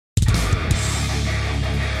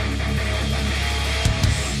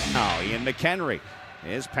And McHenry,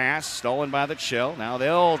 his pass stolen by the Chill. Now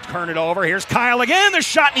they'll turn it over. Here's Kyle again. The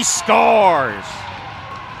shot, and he scores.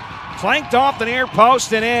 Flanked off the near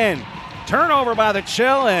post and in. Turnover by the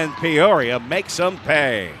Chill, and Peoria makes them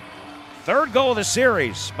pay. Third goal of the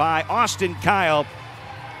series by Austin Kyle.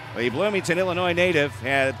 The Bloomington, Illinois native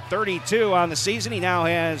had 32 on the season. He now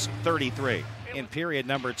has 33 in period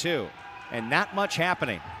number 2. And not much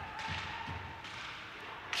happening.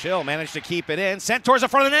 Chill managed to keep it in. Sent towards the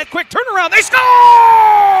front of the net. Quick turnaround. They score!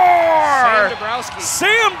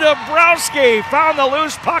 Sam Dabrowski found the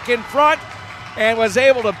loose puck in front and was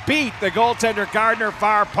able to beat the goaltender Gardner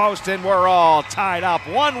far post, and we're all tied up.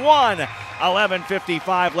 1-1.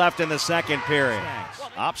 11:55 left in the second period.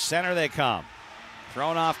 Up center they come.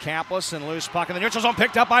 Thrown off Kaplis and loose puck in the neutral zone,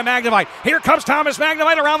 picked up by Magnavite. Here comes Thomas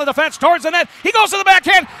Magnavite around the defense towards the net. He goes to the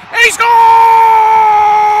backhand and he scores!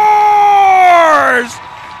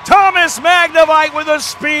 Thomas Magnavite with the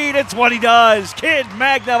speed. It's what he does. Kid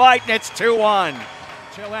Magnavite, and it's 2-1.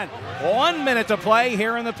 Chill in. 1 minute to play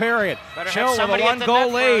here in the period. Chill with a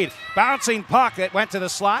 1-goal lead. Bouncing puck that went to the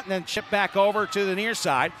slot and then chipped back over to the near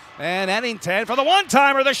side. And Eddington for the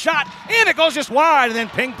one-timer, the shot, and it goes just wide and then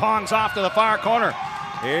ping-pongs off to the far corner.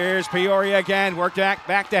 Here's Peoria again, worked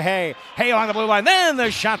back to Hay. Hay along the blue line, then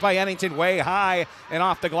the shot by Eddington way high and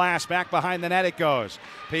off the glass, back behind the net it goes.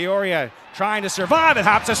 Peoria trying to survive, it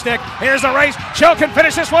hops a stick. Here's the race, Chill can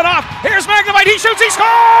finish this one off. Here's Magnavite, he shoots, he scores!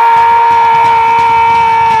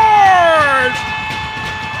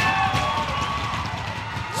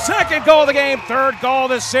 Second goal of the game, third goal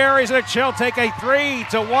of the series, and the Chill take a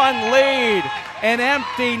 3-1 lead. An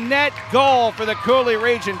empty net goal for the Coulee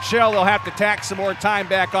region Chill. They'll have to tack some more time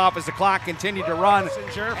back off as the clock continued to run.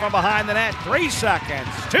 From behind the net, 3 seconds,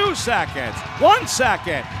 2 seconds, 1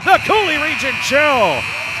 second. The Coulee region Chill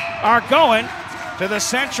are going to the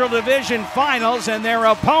Central Division Finals, and their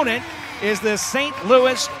opponent is the St.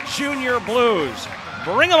 Louis Junior Blues.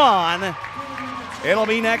 Bring them on. It'll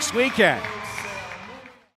be next weekend.